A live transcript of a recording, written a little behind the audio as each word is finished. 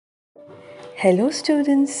Hello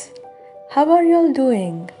students, how are you all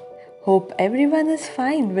doing? Hope everyone is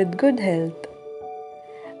fine with good health.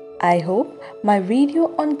 I hope my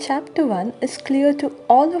video on chapter 1 is clear to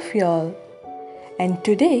all of you all. And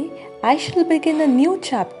today I shall begin a new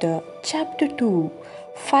chapter, chapter 2,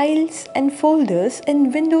 Files and Folders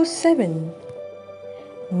in Windows 7.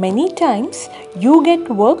 Many times you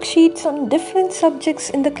get worksheets on different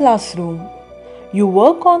subjects in the classroom. You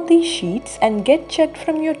work on these sheets and get checked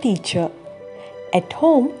from your teacher. At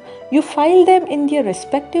home, you file them in their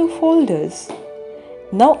respective folders.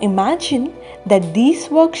 Now imagine that these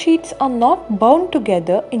worksheets are not bound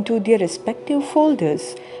together into their respective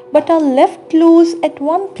folders but are left loose at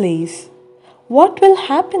one place. What will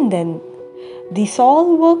happen then? These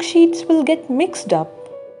all worksheets will get mixed up.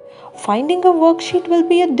 Finding a worksheet will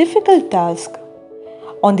be a difficult task.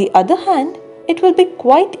 On the other hand, it will be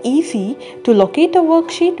quite easy to locate a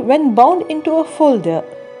worksheet when bound into a folder.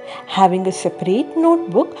 Having a separate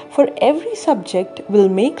notebook for every subject will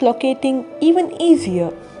make locating even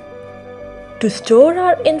easier. To store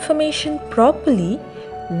our information properly,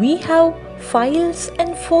 we have files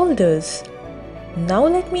and folders. Now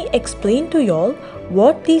let me explain to you all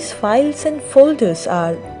what these files and folders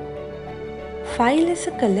are. File is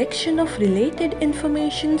a collection of related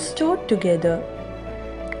information stored together.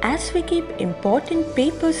 As we keep important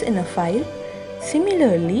papers in a file,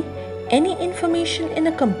 similarly, any information in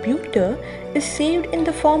a computer is saved in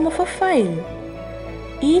the form of a file.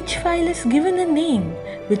 Each file is given a name,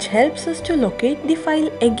 which helps us to locate the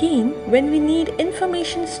file again when we need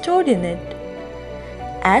information stored in it.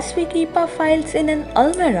 As we keep our files in an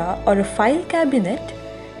almirah or a file cabinet,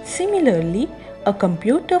 similarly, a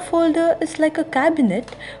computer folder is like a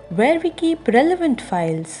cabinet where we keep relevant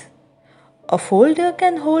files. A folder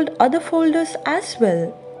can hold other folders as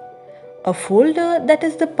well. A folder that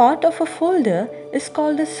is the part of a folder is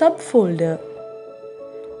called a subfolder.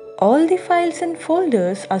 All the files and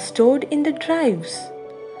folders are stored in the drives.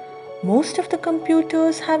 Most of the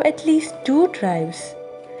computers have at least two drives.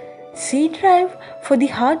 C drive for the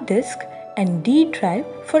hard disk and D drive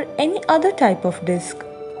for any other type of disk.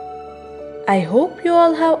 I hope you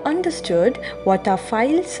all have understood what are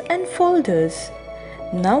files and folders.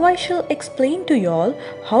 Now I shall explain to you all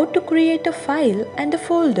how to create a file and a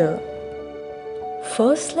folder.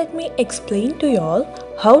 First, let me explain to you all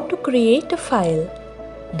how to create a file.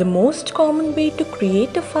 The most common way to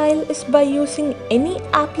create a file is by using any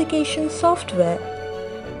application software.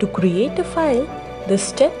 To create a file, the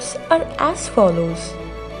steps are as follows.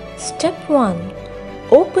 Step 1.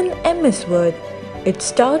 Open MS Word. It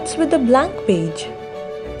starts with a blank page.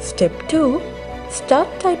 Step 2. Start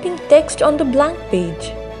typing text on the blank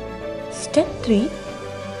page. Step 3.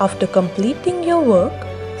 After completing your work,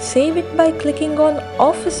 save it by clicking on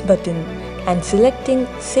Office button and selecting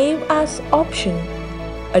Save As option.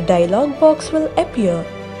 A dialog box will appear.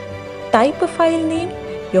 Type a file name,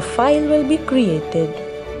 your file will be created.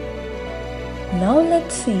 Now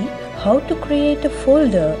let's see how to create a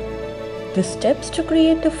folder. The steps to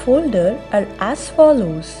create a folder are as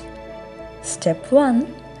follows. Step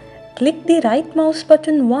 1. Click the right mouse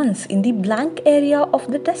button once in the blank area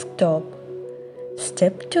of the desktop.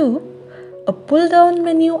 Step 2. A pull-down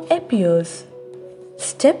menu appears.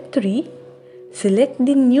 Step 3. Select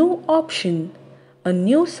the New option. A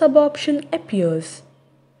new sub-option appears.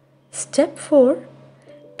 Step 4.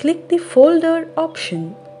 Click the Folder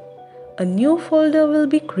option. A new folder will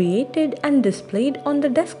be created and displayed on the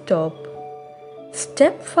desktop.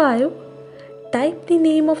 Step 5. Type the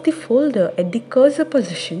name of the folder at the cursor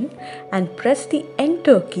position and press the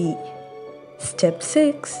Enter key. Step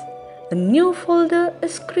 6. A new folder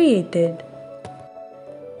is created.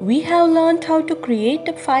 We have learned how to create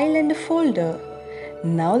a file and a folder.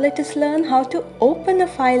 Now let us learn how to open a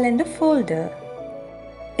file and a folder.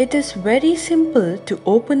 It is very simple to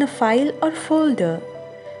open a file or folder.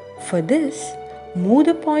 For this, move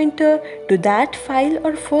the pointer to that file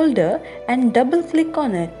or folder and double-click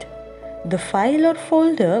on it. The file or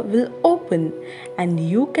folder will open and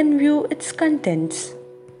you can view its contents.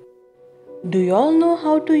 Do you all know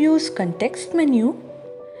how to use context menu?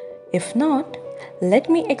 If not, let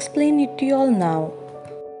me explain it to you all now.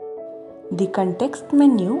 The context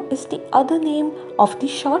menu is the other name of the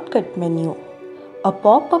shortcut menu. A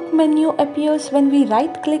pop-up menu appears when we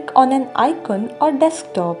right-click on an icon or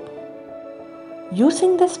desktop.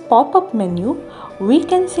 Using this pop-up menu, we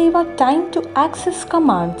can save our time to access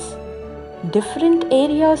commands. Different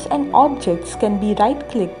areas and objects can be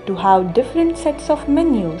right-clicked to have different sets of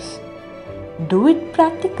menus. Do it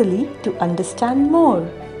practically to understand more.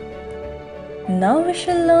 Now we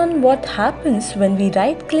shall learn what happens when we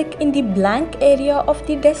right-click in the blank area of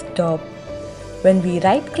the desktop. When we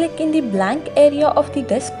right-click in the blank area of the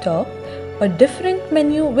desktop, a different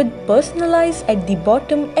menu with Personalize at the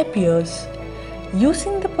bottom appears.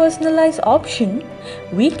 Using the Personalize option,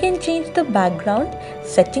 we can change the background,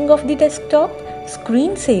 setting of the desktop,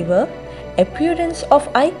 screensaver, appearance of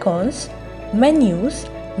icons, menus,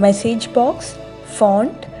 message box,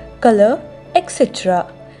 font, color,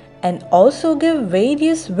 etc. and also give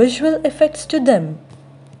various visual effects to them.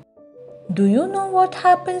 Do you know what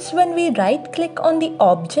happens when we right-click on the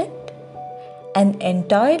object? An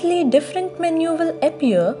entirely different menu will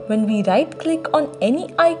appear when we right-click on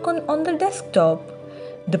any icon on the desktop.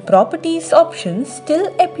 The Properties option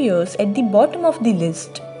still appears at the bottom of the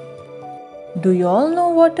list. Do you all know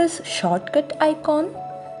what is shortcut icon?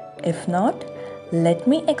 If not, let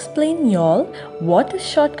me explain y'all what is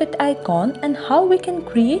shortcut icon and how we can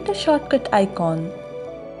create a shortcut icon.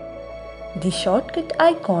 The shortcut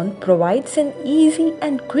icon provides an easy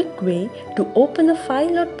and quick way to open a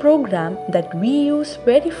file or program that we use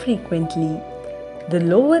very frequently. The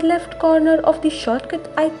lower left corner of the shortcut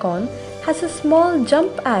icon has a small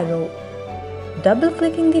jump arrow.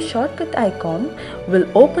 Double-clicking the shortcut icon will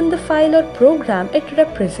open the file or program it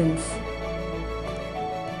represents.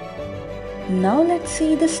 Now let's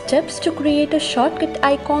see the steps to create a shortcut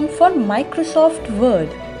icon for Microsoft Word.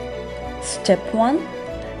 Step 1.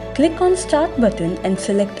 Click on Start button and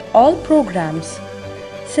select All Programs.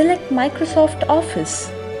 Select Microsoft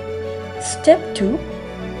Office. Step 2.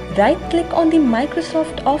 Right-click on the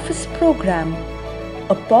Microsoft Office program.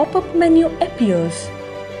 A pop-up menu appears.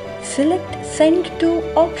 Select Send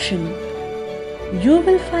to option. You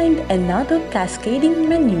will find another cascading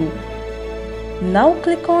menu. Now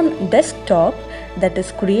click on Desktop, that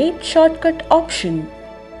is Create Shortcut option.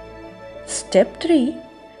 Step 3.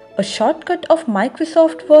 A shortcut of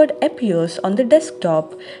Microsoft Word appears on the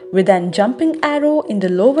desktop with an jumping arrow in the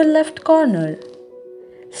lower left corner.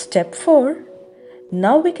 Step 4.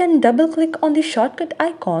 Now we can double-click on the shortcut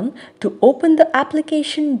icon to open the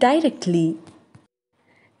application directly.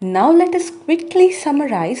 Now let us quickly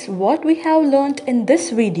summarize what we have learnt in this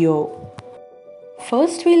video.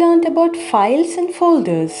 First, we learnt about files and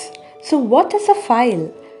folders. So what is a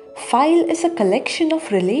file? File is a collection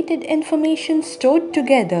of related information stored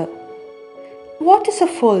together. What is a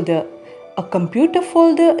folder? A computer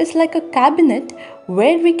folder is like a cabinet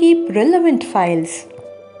where we keep relevant files.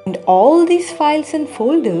 And all these files and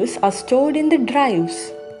folders are stored in the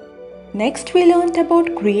drives. Next, we learnt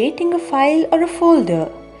about creating a file or a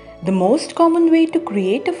folder. The most common way to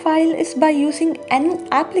create a file is by using any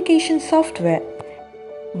application software.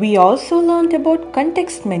 We also learnt about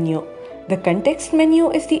context menu. The context menu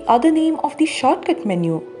is the other name of the shortcut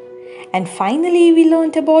menu. And finally, we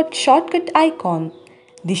learnt about shortcut icon.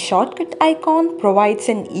 The shortcut icon provides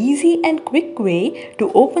an easy and quick way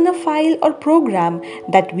to open a file or program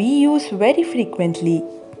that we use very frequently.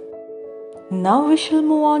 Now we shall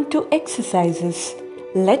move on to exercises.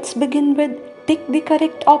 Let's begin with tick the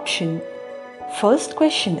correct option. First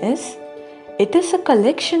question is, it is a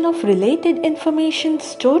collection of related information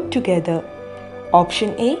stored together. Option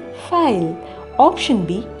A, file. Option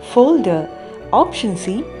B, folder. Option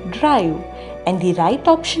C, drive. And the right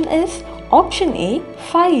option is option A,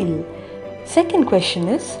 file. Second question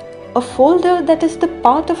is, a folder that is the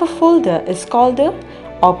part of a folder is called a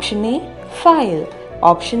option A, file.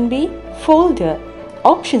 Option B, folder.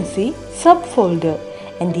 Option C, subfolder.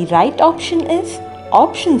 And the right option is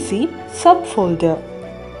option C, subfolder.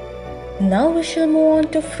 Now we shall move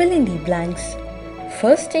on to fill in the blanks.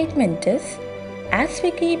 First statement is, as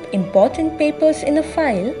we keep important papers in a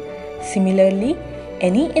file, similarly,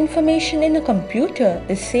 any information in a computer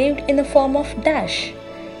is saved in the form of dash.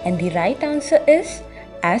 And the right answer is,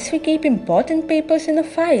 as we keep important papers in a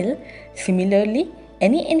file, similarly,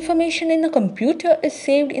 any information in a computer is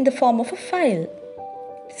saved in the form of a file.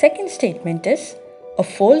 Second statement is, a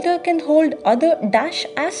folder can hold other dash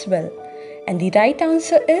as well. And the right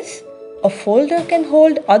answer is, a folder can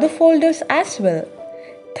hold other folders as well.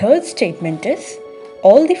 Third statement is,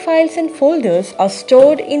 all the files and folders are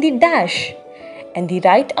stored in the dash. And the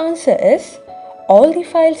right answer is, all the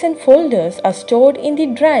files and folders are stored in the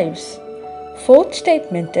drives. Fourth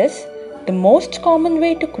statement is, the most common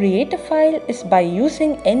way to create a file is by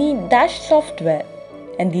using any dash software.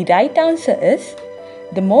 And the right answer is,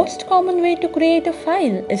 the most common way to create a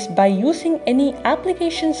file is by using any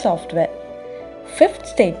application software. Fifth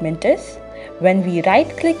statement is, when we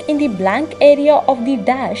right-click in the blank area of the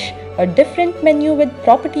dash, a different menu with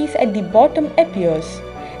properties at the bottom appears.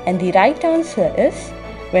 And the right answer is,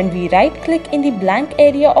 when we right-click in the blank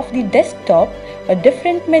area of the desktop, a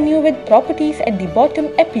different menu with properties at the bottom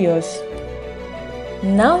appears.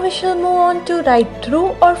 Now we shall move on to write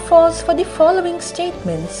true or false for the following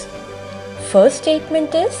statements. First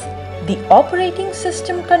statement is, the operating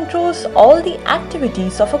system controls all the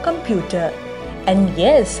activities of a computer. And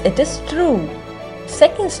yes, it is true.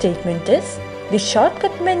 Second statement is, the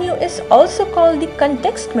shortcut menu is also called the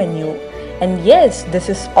context menu. And yes, this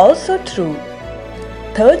is also true.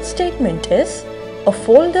 Third statement is, a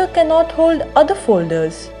folder cannot hold other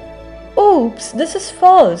folders. Oops, this is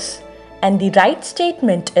false. And the right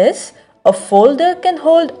statement is, a folder can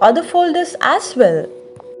hold other folders as well.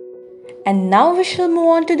 And now we shall move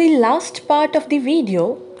on to the last part of the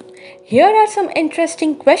video. Here are some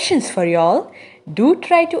interesting questions for y'all. Do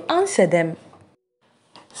try to answer them.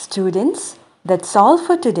 Students, that's all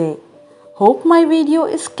for today. Hope my video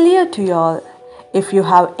is clear to y'all. If you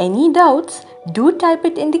have any doubts, do type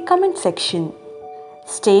it in the comment section.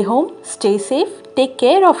 Stay home, stay safe, take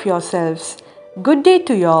care of yourselves. Good day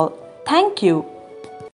to y'all. Thank you.